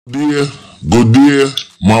Good day,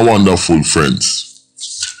 my wonderful friends.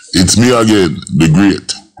 It's me again, the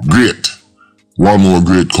great, one more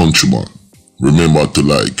great countryman. Remember to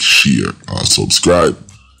like, share, and subscribe,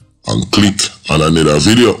 and click on another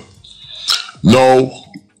video. Now,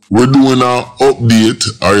 we're doing an update,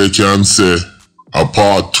 or you can say a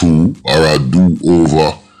part 2 or a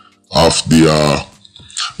do-over of the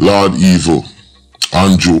Lord Evil,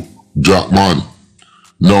 Andrew JACKMAN.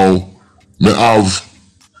 Now, me have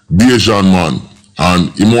BAJAN and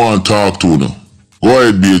him want to talk to you. Go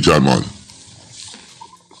ahead, BAJAN.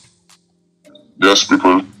 Yes,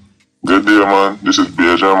 people. Good day, man. This is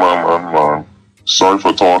BAJAN, man. Sorry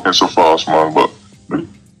for talking so fast, man, but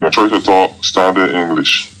I try to talk standard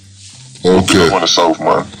English. Okay. I'm on the South,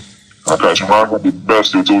 man. I can't remember the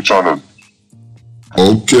best YouTube channel.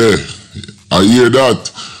 Okay. I hear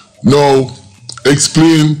that. Now,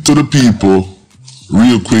 explain to the people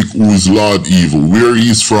real quick who's Lord Evil, where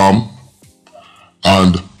he's from,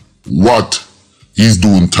 and what he's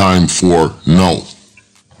doing time for now.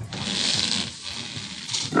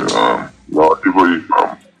 Lord Evil is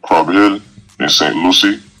from Crab Hill in St.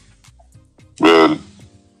 Lucie. Well,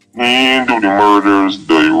 he ain't do the murders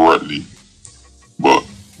directly, but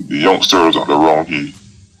the youngsters are around here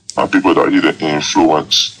and people that he the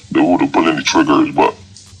influence, they would have pulling the triggers, but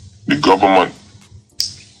the government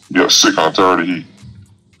get sick and tired of he.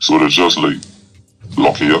 So they're just like,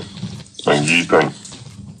 lock it up and ye thing.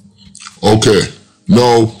 Okay,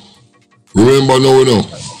 now, remember now,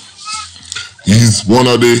 he's one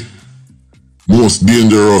of the most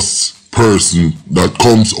dangerous person that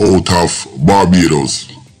comes out of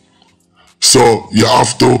Barbados. So you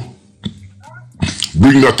have to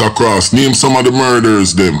bring that across. Name some of the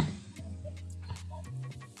murders them.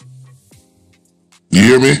 You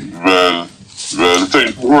hear me? Well, to tell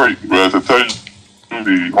you right, to tell you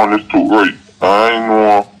the honest truth, right, I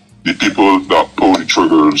know the people that pull the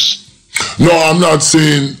triggers. No, I'm not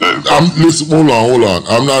saying, listen, hold on.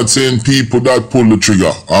 I'm not saying people that pull the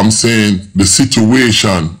trigger. I'm saying the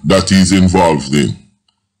situation that he's involved in.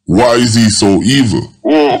 Why is he so evil?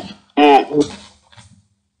 Oh,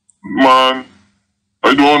 man,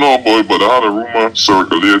 I don't know, boy, but I had a rumor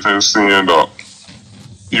circulating saying that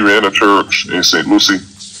he ran a church in St. Lucie.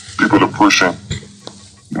 People are pushing.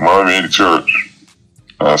 The man ran the church.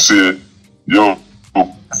 And I said, yo, hey,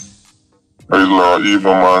 Lord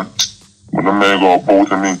Evil, man. When the man got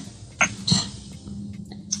both of me.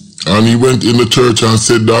 And he went in the church and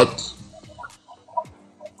said that?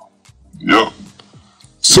 Yep.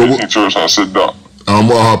 So he went in the church and said that. And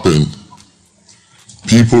what happened?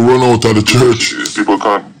 People run out of the church? People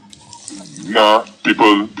can't, nah,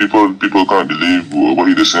 people can't believe what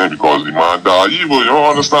he is saying because the man died evil. You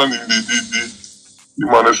don't understand the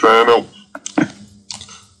man is saying out.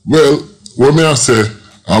 Well, what may I say?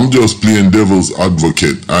 I'm just playing devil's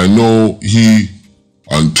advocate. I know he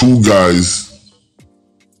and two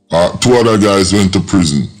other guys went to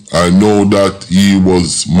prison. I know that he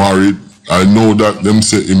was married. I know that them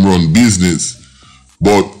say him run business.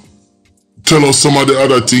 But tell us some of the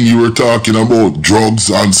other thing you were talking about, drugs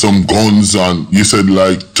and some guns, and you said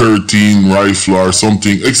like 13 rifle or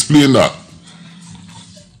something. Explain that.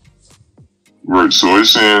 Right, so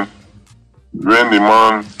he's saying when the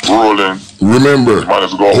man rolling, remember, the man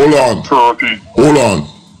is going hold on, 30. Hold on,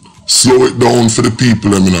 slow it down for the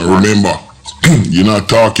people. Remember, you're not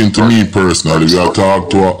talking to me personally. You are talking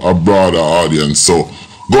to a broader audience. So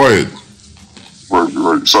go ahead.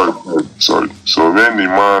 Right. Sorry. So when the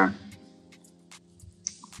man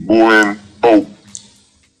going out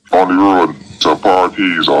on the road to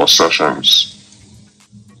parties or sessions,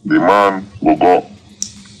 the man will go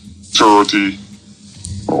 30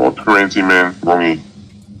 or 20 men running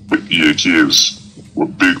with AKs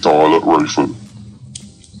with big tall rifle.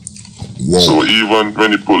 Whoa. So even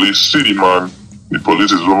when the police see the man, the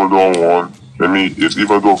police is only don't want, it's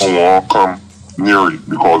even don't want to come near it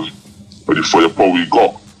because of the firepower we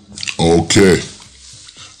got. Okay.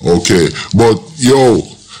 But yo,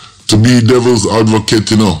 to be devil's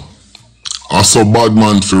advocate, I saw bad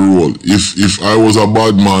man for role. If I was a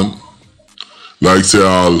bad man, like say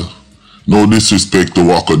no disrespect to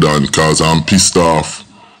Wakadan, cause I'm pissed off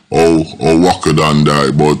or Wakadan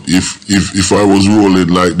die. But if I was rolling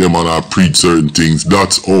like them and I preach certain things,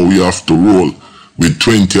 that's how we have to roll with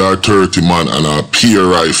 20 or 30 man and a peer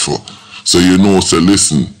rifle. So say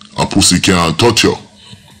listen, a pussy can't touch you.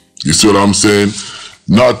 You see what I'm saying?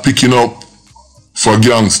 Not picking up for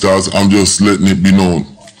gangsters, I'm just letting it be known.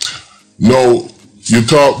 Now, you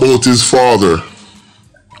talk about his father.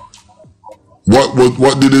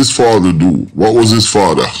 What did his father do? What was his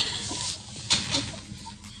father?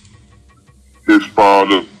 his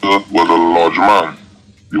father was a lodge man.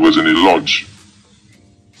 He was in a lodge.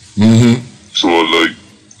 So like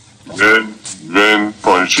when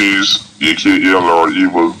Punchies, aka Lord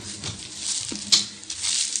Evil,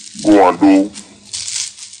 go and do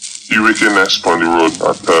the wickedness on the road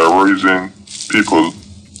and terrorizing people,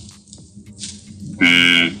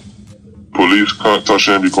 the police can't touch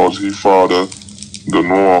him because his father don't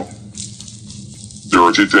know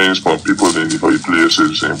dirty things from people in the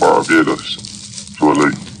places in Barbados. So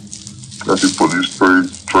like, if the police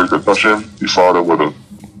try to touch him, his father would have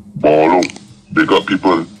ball out. They got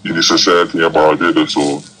people in the society in Barbados,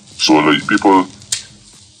 so like people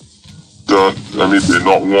that, I mean, they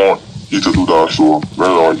not want you to do that, so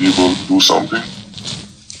when Lord Evil do something,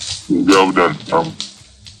 well done.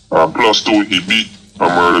 Plus two, he beat a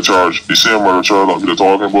murder charge. The same murder charge that we were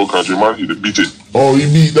talking about, Countryman, he beat it. Oh, he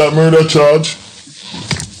beat that murder charge?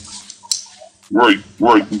 Right.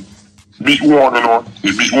 Beat one, you know.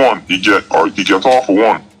 He beat one. He get off for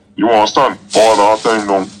one. You understand? All that time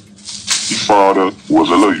now, his father was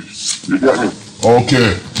alive. You get me?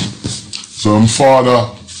 Okay. So his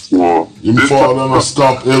father not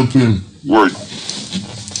stop helping. Right.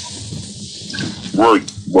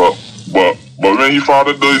 But when his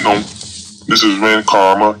father died now, this is when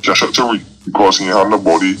karma catch up to Rick because he had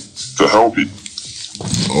nobody to help it.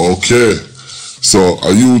 Okay. So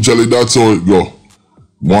usually that's how it go.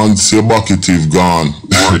 Once your bucket is gone,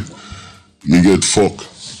 right. You get fucked.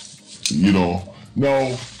 You know.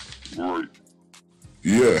 Now, right.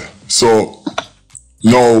 Yeah. So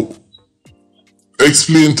now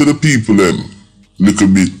explain to the people then a little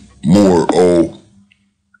bit more how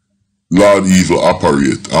Lord Evil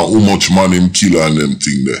operate and how much man him kill and them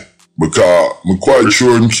thing there. Because I'm quite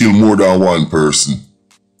sure him kill more than one person.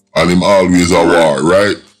 And him always a war,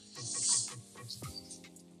 right?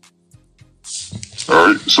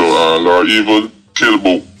 Alright, so Lord Evil kill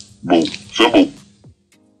Bout. So Bout,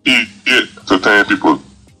 8 to 10 people.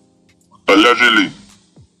 Allegedly.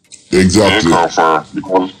 Exactly. He ain't confirmed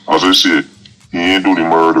because, as I said, he ain't do the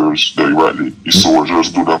murders directly. His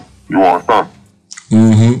soldiers do them. You understand?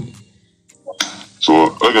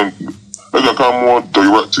 So I can come more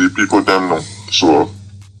direct to the people them now. So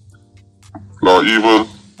Lord Evil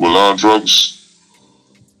will learn drugs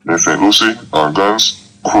in St. Lucie and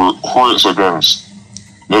guns, crates of guns.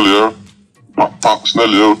 Nelly, packs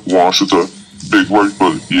Nelly, one shooter, big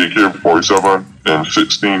rifle, AK-47, and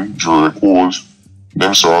 16 drill holes,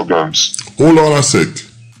 them sort of guns. Hold on a sec.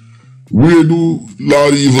 Where do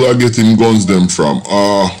Lord Evil are getting guns them from?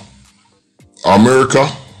 America?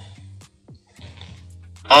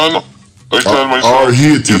 And I tell myself, or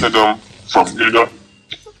Haiti? Getting them from either.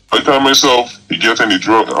 I tell myself, he getting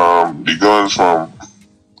the guns from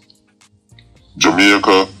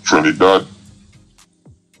Jamaica, Trinidad.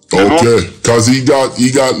 Okay, cause he got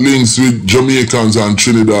links with Jamaicans and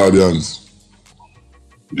Trinidadians.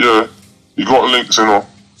 Yeah, he got links, you know.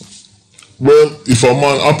 Well, if a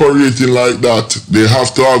man operating like that, they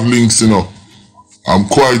have to have links, you know. I'm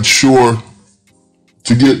quite sure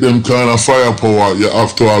to get them kind of firepower, you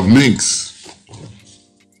have to have links.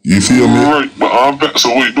 You feel me? Right, but I bet so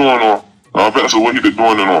what he doing now. I bet so what he be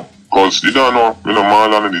doing now. Cause you don't know, you know,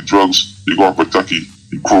 man and the drugs, he gonna protect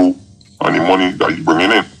the crew and the money that he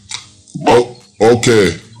bringing in. But,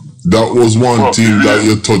 okay, that was one thing that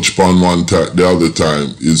you touched on the other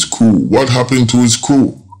time, his crew. What happened to his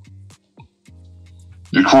crew?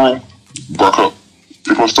 The crew broke up.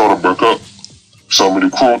 People started to break up. Some of the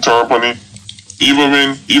crew turned funny. Even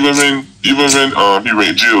when he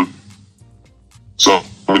went jail. Some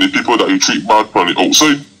of the people that he treat bad from the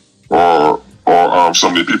outside, or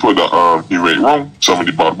some of the people that he went wrong, some of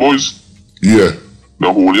the bad boys. Yeah.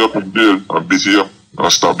 They hold you up in jail and beat you up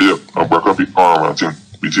and stab you up and break up your arm and thing.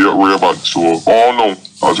 Beat you up real bad. So all now,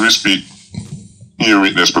 as we speak, he ain't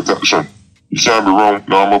witness protection. You can't be wrong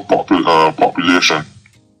normal population.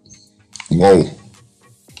 Wow.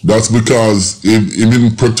 That's because him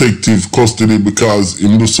in protective custody because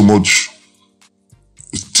him do so much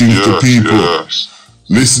things to people. Yes.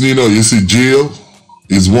 Listen, you know, you see, jail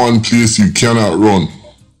is one place you cannot run.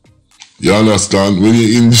 You understand? When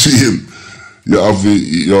you're in jail, you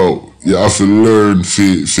have to learn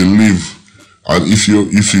to live. And if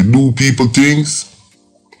you do people things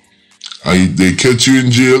and they catch you in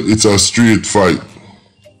jail, it's a straight fight.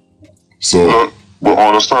 So but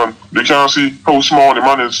understand, they can't see how small the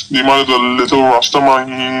man is. The man is a little rasta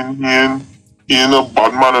man. He ain't a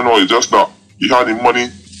bad man and all. It's just that he had the money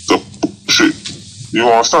to push it. You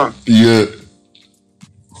understand? Yeah.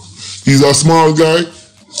 He's a small guy.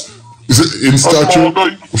 In stature. A small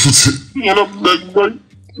guy. He ain't a big guy.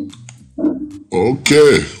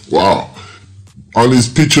 Okay. Wow. On his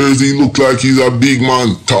pictures, he look like he's a big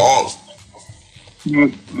man, tall. No.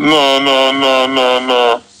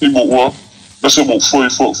 He about what? That's about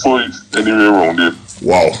 5'5" anywhere around there.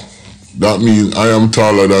 Wow. That means I am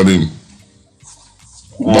taller than him.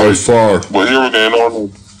 By far. But here again,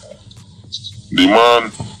 the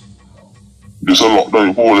man, there's a lot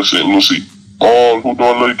down whole of St. Lucie. All who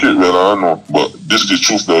don't like it, well, I know. But this is the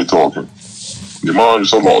truth that I'm talking. The man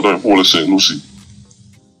is a lot down whole of St. Lucie.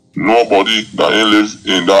 Nobody that ain't live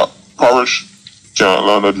in that parish can't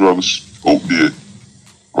land the drugs out there.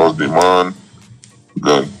 Because the man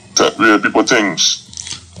can take real people things.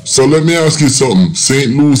 So let me ask you something.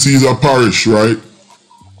 St. Lucie is a parish, right?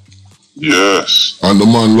 Yes. And the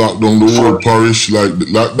man locked down the whole parish, like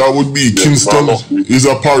that would be Kingston is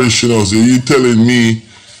a parish, you know. So you telling me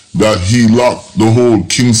that he locked the whole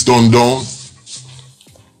Kingston down?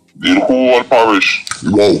 The whole parish.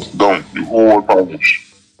 Wow. Down. The whole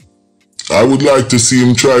parish. I would like to see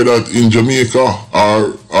him try that in Jamaica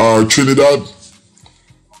or Trinidad.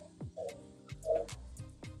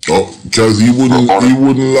 Oh, because he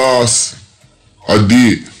wouldn't last a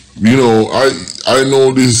day. You know, I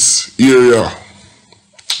know this area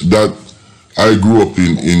that I grew up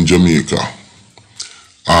in Jamaica.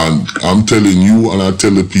 And I'm telling you and I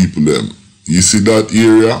tell the people them, you see that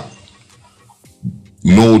area?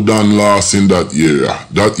 No Dan lasts in that area.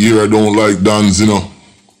 That area don't like Dans, you know.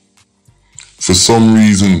 For some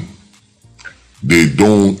reason, they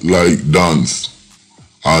don't like Dans.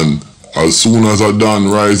 And as soon as a Dan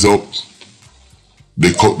rise up,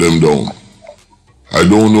 they cut them down. I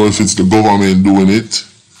don't know if it's the government doing it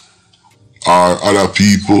or other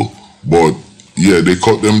people, but yeah, they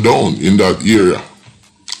cut them down in that area.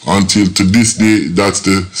 Until to this day, that's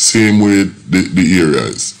the same way the area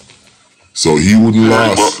is. So he wouldn't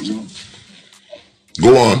last.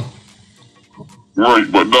 Go on. Right,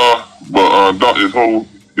 but that is how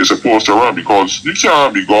it's supposed to run, because you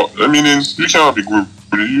can't be got. I mean, you can't be group.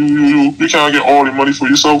 You can't get all the money for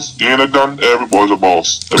yourself. You ain't a done. Everybody's a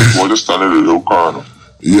boss. Everybody's just standing in a little corner.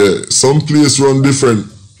 Yeah, some place run different.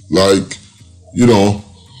 Like, you know,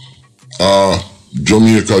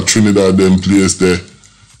 Jamaica, Trinidad, them place there.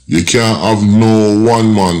 You can't have no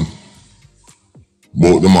one man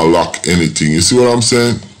but them a lock anything. You see what I'm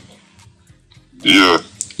saying? Yeah.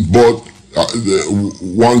 But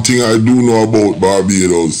one thing I do know about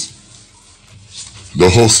Barbados, the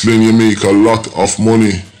hustling, you make a lot of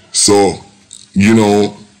money. So, you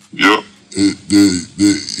know, yeah.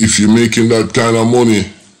 If you're making that kind of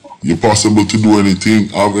money, you're possible to do anything,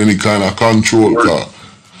 have any kind of control. Right.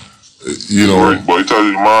 You know. Right, but I tell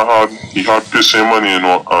you, man he had pissing money, you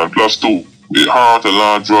know, and plus too, it's hard to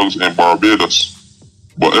land drugs in Barbados.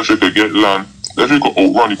 But if you could get land, if you could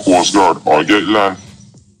outrun the Coast Guard or get land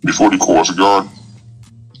before the Coast Guard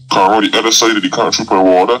can run the other side of the country for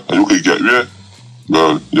water, and you could get there,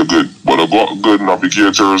 well, you're good. But I got good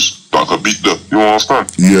navigators that could beat them. You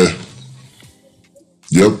understand? Yeah.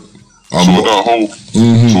 Yep. So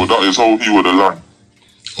that is how he would have land.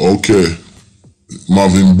 Okay.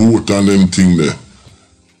 Marvin BOUT and them thing there.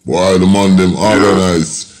 Why the man them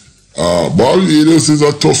organized. Barbados is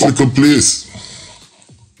a tough little place.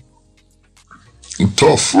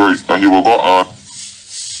 Tough. Right, and he will got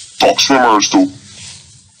top swimmers too.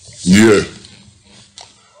 Yeah.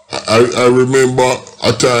 I remember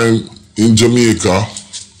a time in Jamaica,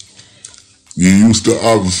 you used to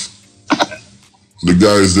have the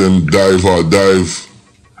guys them dive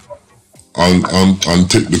and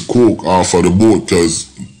take the coke off of the boat, because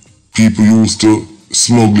people used to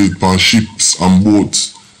smuggle it on ships and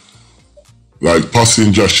boats, like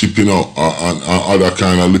passenger shipping out and other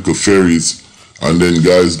kind of little ferries, and then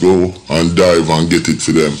guys go and dive and get it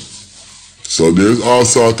for them. So there's all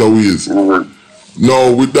sorts of ways.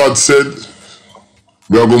 Now, with that said,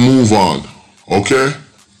 we are going to move on, okay?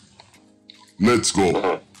 Let's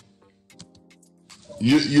go.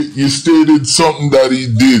 You stated something that he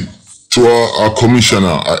did to a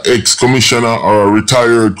commissioner, an ex-commissioner or a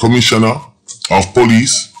retired commissioner of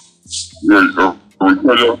police. Yeah, a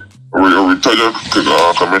retired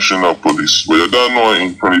commissioner of police. But you don't know,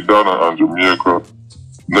 in Trinidad and Jamaica,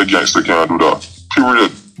 no gangster can't do that.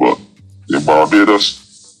 Period. But in Barbados,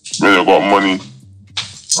 when you got money,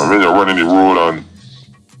 and when you're running the road, and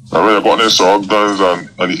when you got them sort of guns and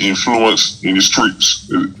the influence in the streets,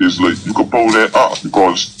 it's like you can pull that out,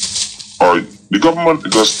 because alright, the government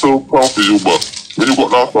can still come for you, but when you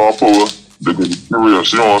got that sort of power, they're gonna be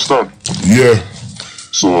serious, you understand? Yeah.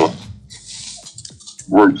 So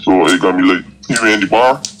right, so it's gonna be like you in the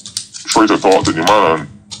bar, try to talk to the man, and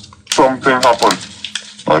something happened,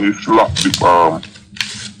 and he slapped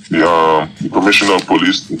the commissioner of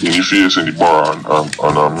police in the face in the bar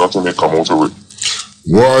and nothing may come out of it.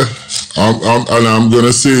 Why? I'm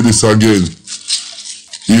gonna say this again.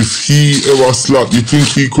 If he ever slapped, you think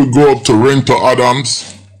he could go up to Renter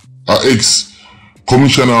Adams, an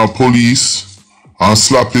ex-commissioner of police, and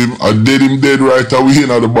slap him and dead him dead right away in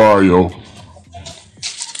the bar, yo?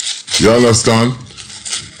 You understand?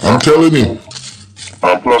 I'm telling you.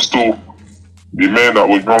 And plus two, the man that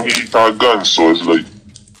was wrong, he got guns, so it's like,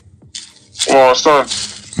 you understand?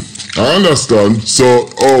 I understand. So,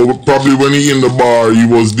 probably when he in the bar, he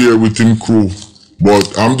was there with him crew.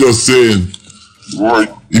 But I'm just saying, right.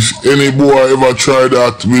 If any boy ever try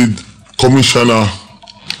that with Commissioner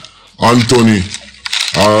Anthony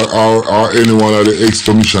or any one of the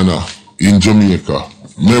ex-commissioner in Jamaica,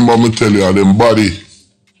 remember me tell you, them body,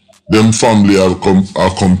 them family will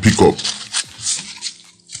come pick up.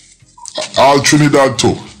 All Trinidad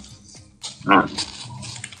too.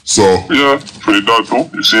 So yeah, Trinidad too.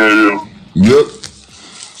 You see here. Yep.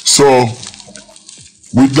 So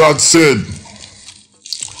with that said,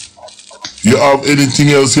 you have anything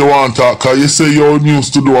else you want to talk? Cause you say you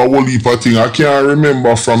used to do a whole heap of thing. I can't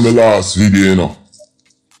remember from the last video, you know.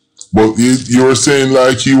 But you were saying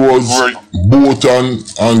like he was right. BOUT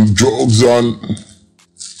and drugs and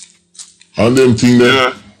them thing there.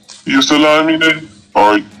 Yeah. He used to lie me then.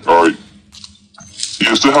 Alright. He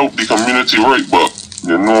used to help the community, right? But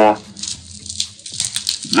you know,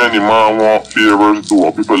 when the man want favors do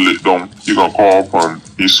what people let down, he gonna call upon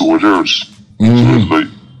his soldiers. So it's like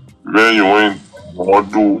when you ain't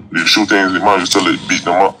want to do the shootings, the man used to like beat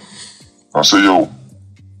them up and say, yo,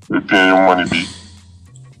 they paying your money, be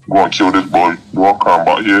go and kill this boy, go and come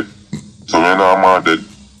back here. So when I'm mad dead.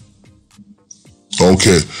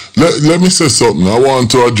 Okay, let me say something. I want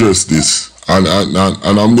to address this, and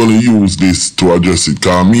I'm gonna use this to address it.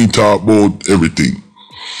 Cause me talk about everything.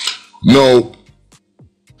 Now,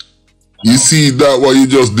 you see that what you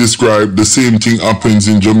just described, the same thing happens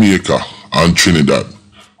in Jamaica and Trinidad.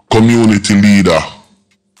 Community leader,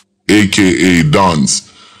 aka Dons.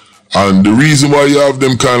 And the reason why you have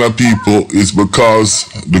them kind of people is because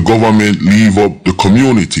the government leave up the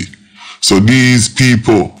community. So these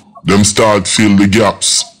people, them start fill the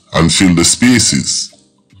gaps and fill the spaces.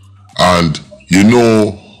 And you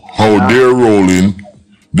know how they're rolling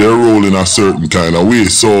a certain kind of way.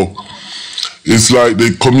 So it's like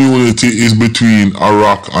the community is between a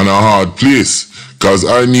rock and a hard place. Cause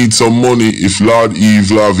I need some money if Lord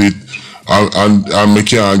Eve love it and I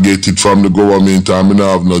can't get it from the government and I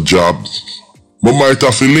don't have no job. But might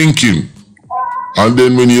have to link him. And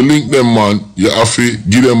then when you link them, man, you have to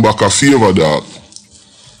give them back a favor, dog.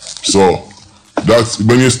 So that's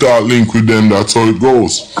when you start link with them, that's how it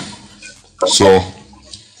goes. So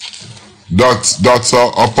that's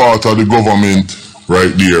a part of the government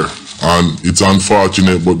right there. And it's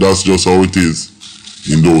unfortunate, but that's just how it is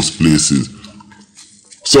in those places.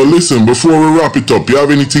 So listen, before we wrap it up, you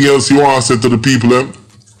have anything else you want to say to the people, then?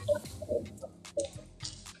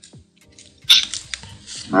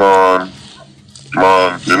 Man,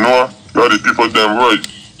 you know, you're the people them right.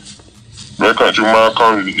 When COUNTRYMAN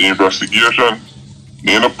comes in the investigation,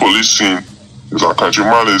 in the police scene, is our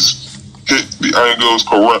COUNTRYMAN is hit the angles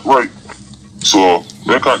correct, right? So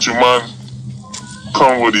when COUNTRYMAN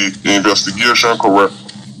come with the investigation correct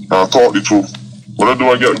and talk the truth, what do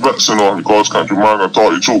I get vexed, you know, because COUNTRYMAN can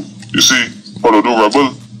talk the truth. You see how to do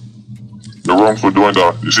rebel, the wrong for doing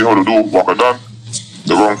that. You see how to do Wakadan,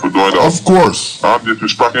 the wrong for doing that. Of course. I'm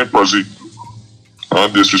disrespecting Prezi.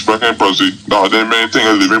 That's the main thing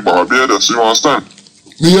is living Barbados, you understand?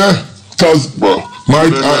 Yeah, because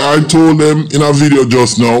I told them in a video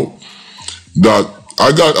just now that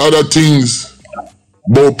I got other things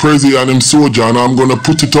about Prezi and him soldier and I'm gonna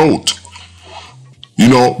put it out. You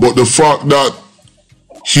know, but the fact that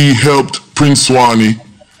he helped Prince Wani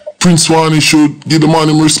should give the man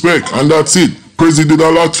him respect, and that's it. Prezi did a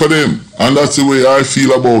lot for them, and that's the way I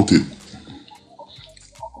feel about it.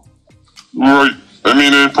 Right.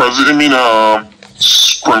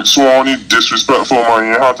 Prince Wani disrespectful,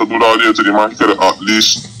 man. You had to do that there to the man. He could have at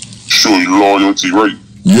least show you loyalty, right?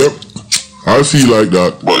 Yep. I feel like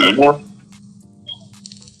that.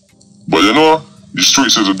 But you know, the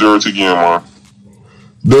streets is a dirty game, man.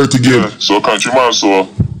 Dirty game. Yeah, so COUNTRYMAN, so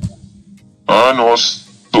I know,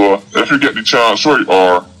 so if you get the chance right,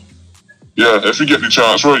 I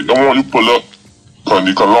want you pull up on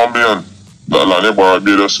the Colombian that land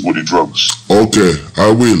Barbados with the drugs. Okay,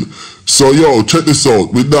 I will. So yo, check this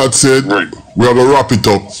out. With that said, we have to wrap it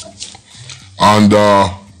up. And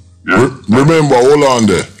remember, hold on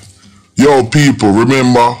there. Yo people,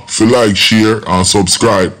 remember to like, share and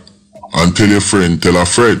subscribe and tell your friend, tell a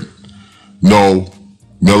friend. Now,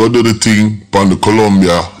 me I go do the thing on the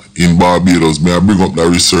Columbia in Barbados. Me I bring up the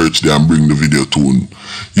research there and bring the video tune.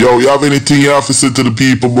 Yo, you have anything you have to say to the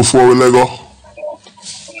people before we let go?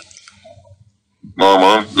 Nah,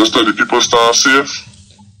 man. Just let the people stay safe.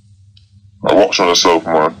 And watch on yourself,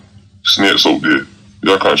 man. Snakes out there.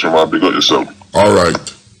 Yeah, countryman, big up yourself.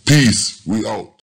 Alright. Peace. We out.